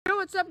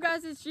what's up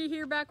guys, it's G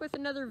here back with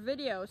another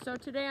video. So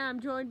today I'm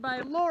joined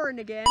by Lauren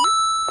again.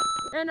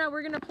 And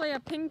we're going to play a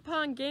ping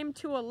pong game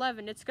to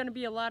 11. It's going to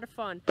be a lot of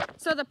fun.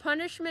 So the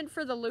punishment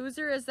for the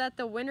loser is that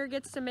the winner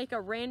gets to make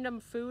a random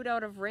food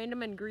out of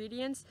random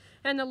ingredients.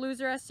 And the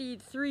loser has to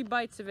eat 3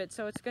 bites of it,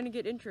 so it's going to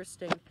get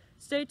interesting.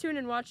 Stay tuned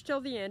and watch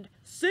till the end.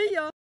 See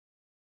ya!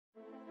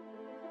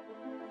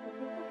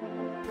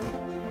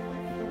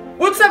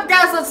 What's up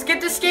guys, let's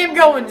get this game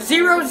going.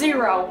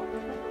 0-0.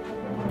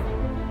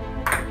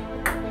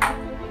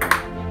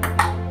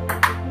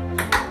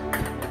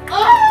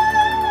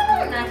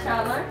 Nice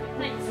shot, Lauren.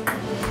 Thanks. 1-0.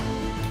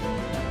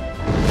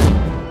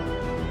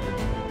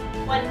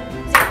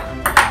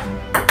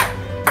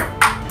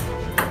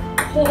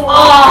 Oh.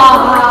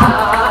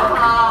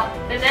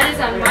 And that is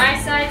on my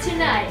side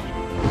tonight.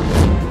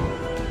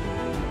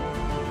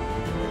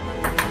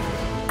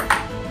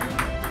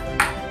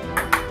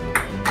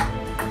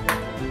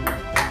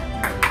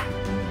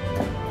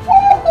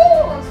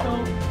 Let's go.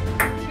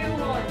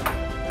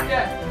 2-1.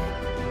 Yeah.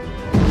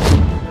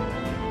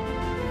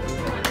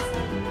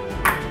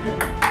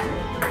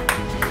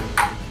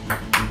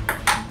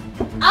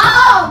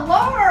 Oh,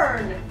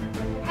 Lord!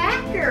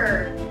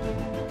 Hacker!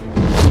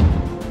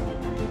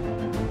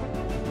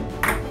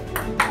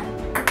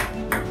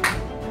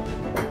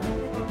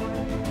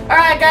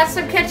 Alright, got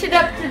some catching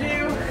up to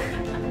do.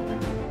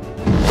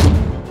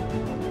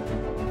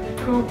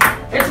 Cool.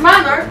 It's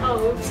mine, Lord.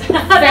 Oh, oops.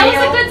 That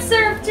was a good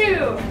serve,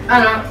 too. I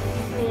know.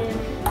 Man.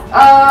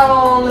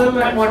 Oh, a little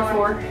bit.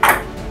 1-4.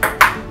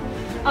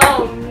 Oh,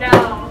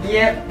 no.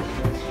 Yep.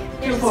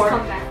 2-4.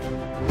 Come back.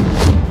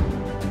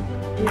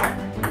 Yeah.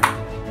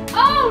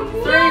 Oh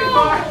no! 3-4.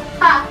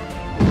 Ha!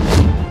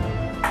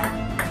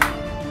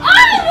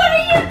 Oh, what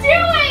are you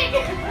doing?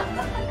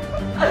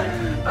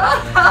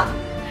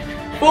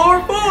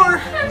 4-4.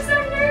 I'm so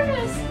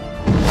nervous.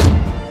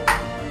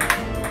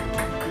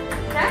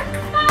 Okay.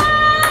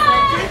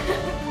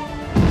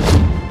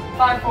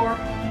 5-4.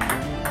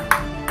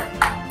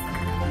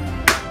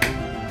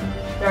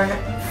 Darn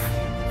it.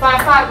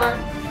 5-5, look.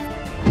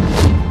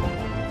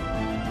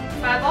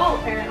 5-0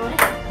 apparently.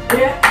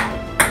 Yeah.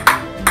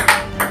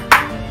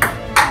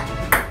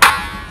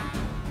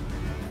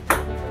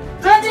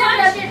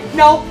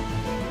 No.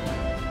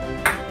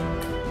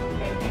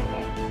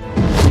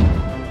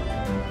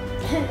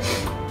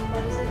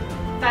 What is it?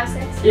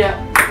 5-6? Yeah,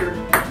 sure.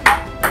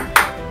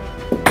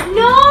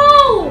 No!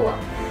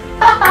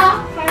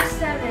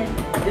 5-7.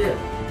 Yeah.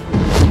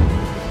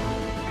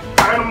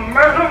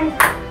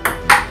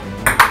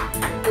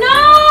 No!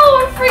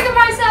 I'm freaking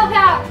myself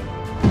out.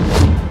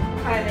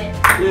 5-8.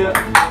 Yeah.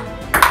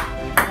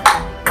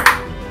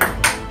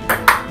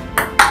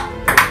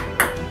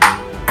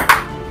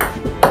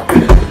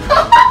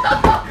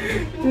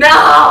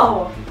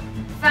 No!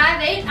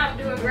 5-8, I'm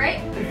doing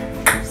great.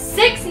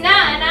 6-9,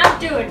 I'm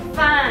doing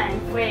fine.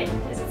 Wait,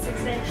 is it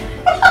 6-8?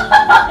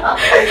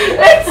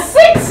 It's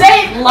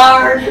 6-8,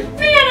 Lord!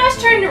 Man, I was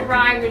trying to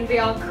rhyme and be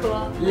all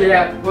cool.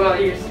 Yeah, well,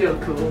 you're still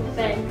cool.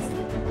 Thanks.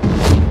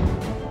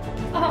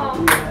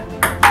 Oh.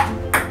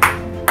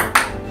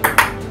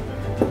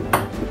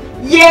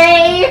 Yeah.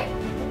 Yay!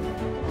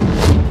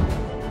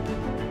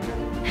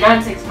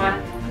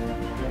 9-6-5.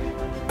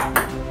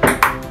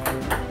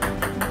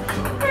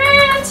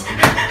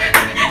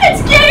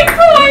 It's game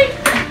point!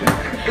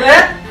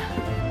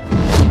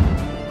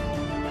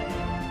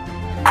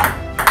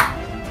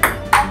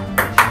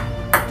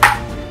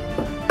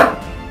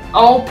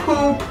 Oh,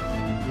 poop.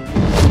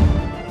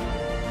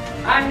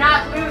 I'm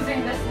not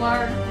losing this,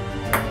 Lord.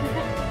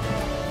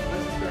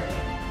 What's the score?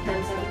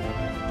 10-7?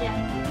 Yeah.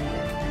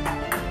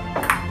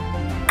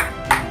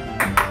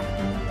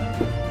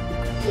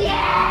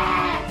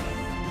 Yes!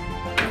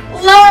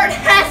 Lord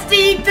has to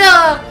eat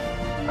the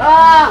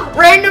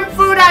random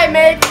food I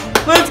make.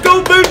 Let's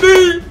go,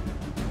 baby!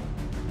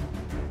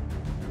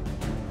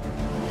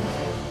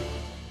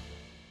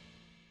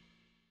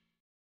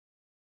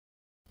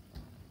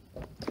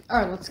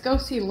 Alright, let's go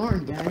see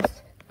Lauren,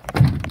 guys.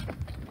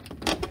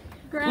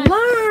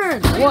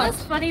 Lauren! Look at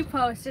this funny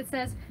post. It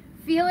says,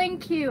 feeling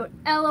cute,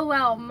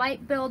 LOL,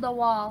 might build a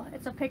wall.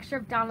 It's a picture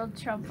of Donald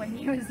Trump when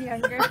he was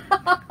younger.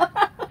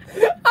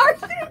 Are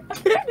you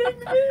kidding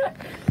me?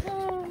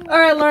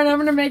 Alright, Lauren, I'm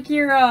gonna make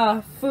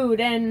your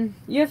food, and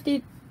you have to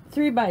eat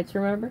 3 bites,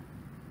 remember?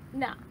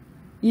 No.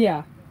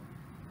 Yeah.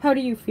 How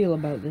do you feel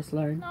about this,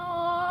 Lauren?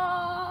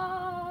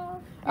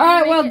 No.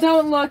 Alright, well,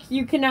 don't look.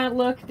 You cannot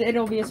look.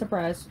 It'll be a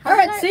surprise.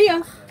 Alright, see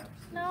ya.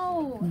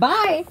 No.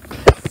 Bye.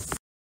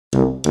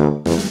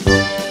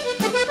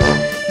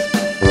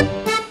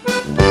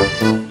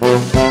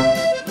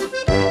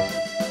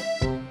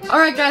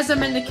 Alright guys,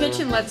 I'm in the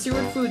kitchen. Let's see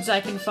what foods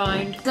I can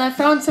find. I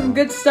found some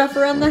good stuff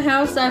around the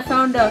house. I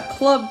found a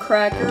club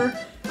cracker.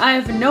 I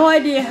have no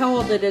idea how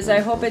old it is. I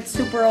hope it's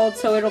super old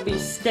so it'll be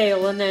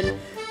stale. And then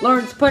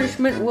Lauren's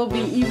punishment will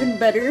be even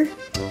better.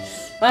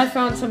 I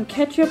found some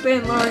ketchup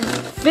and Lauren's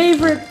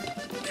favorite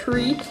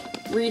treat,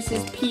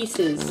 Reese's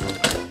Pieces.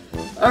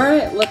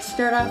 Alright, let's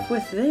start off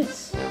with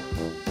this.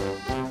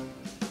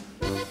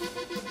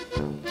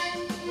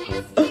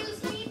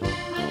 Excuse me,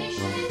 punish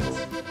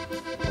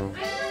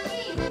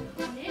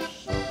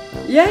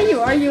Yeah, you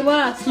are. You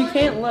lost. You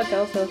can't look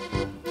also.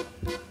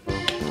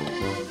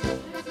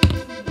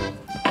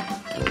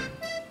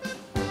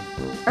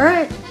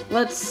 Alright,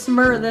 let's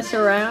smur this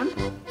around.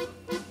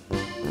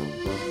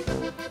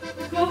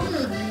 Go for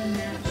a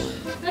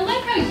rematch. I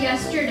like how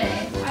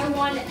yesterday I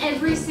won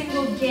every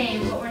single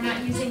game, but we're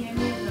not using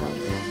any of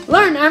those.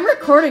 Lauren, I'm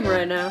recording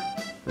right now.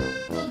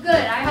 Well, good.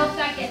 I hope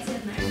that gets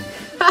in there.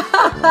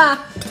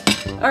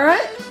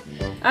 Alright,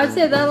 I would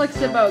say that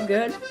looks about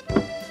good.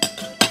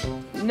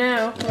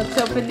 Now,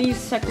 let's open these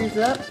suckers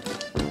up.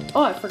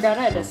 Oh, I forgot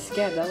I had a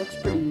scab. That looks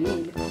pretty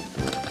mean.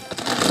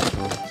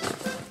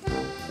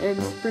 And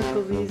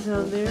sprinkle these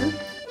on there.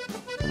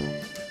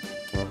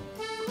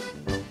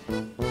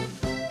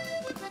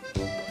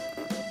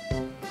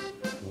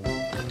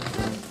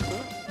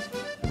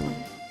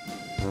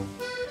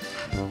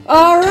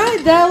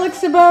 Alright, that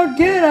looks about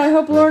good. I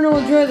hope Lauren will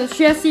enjoy this.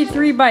 She has to eat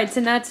 3 bites,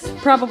 and that's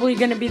probably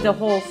going to be the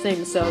whole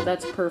thing, so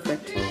that's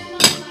perfect.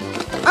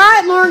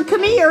 Alright, Lauren,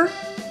 come here.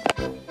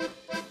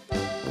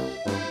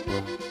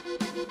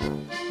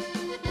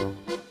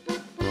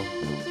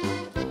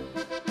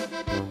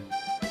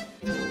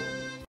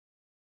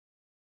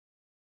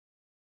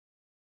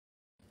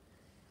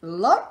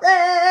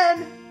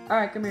 Lauren!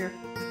 Alright, come here.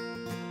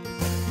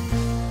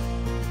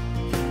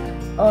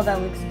 Oh, that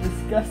looks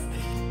disgusting.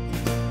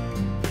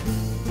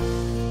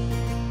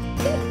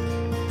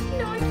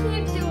 No, I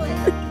can't do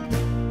it.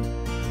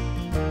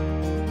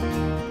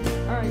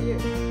 Alright, you.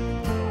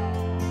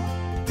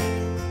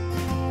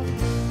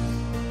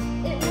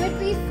 It would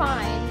be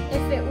fine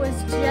if it was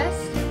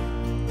just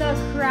the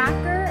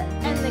cracker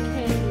and the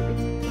candy.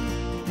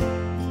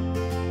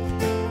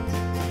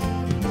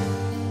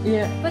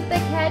 Yeah. But the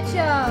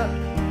ketchup.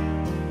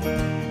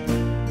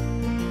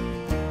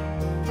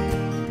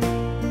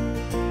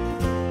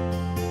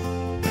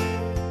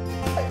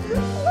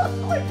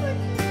 Looks like we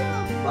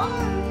got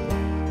fun.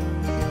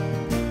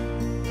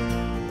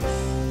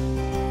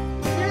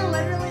 You're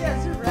literally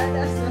as red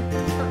as a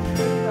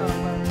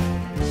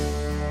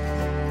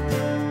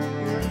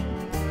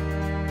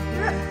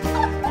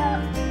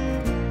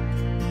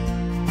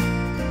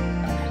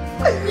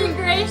Be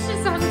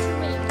gracious unto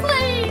me,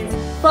 please.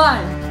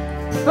 Fine.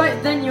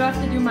 But then you have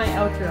to do my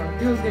outro.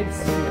 Do a good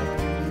see ya.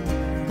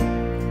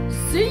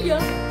 See ya.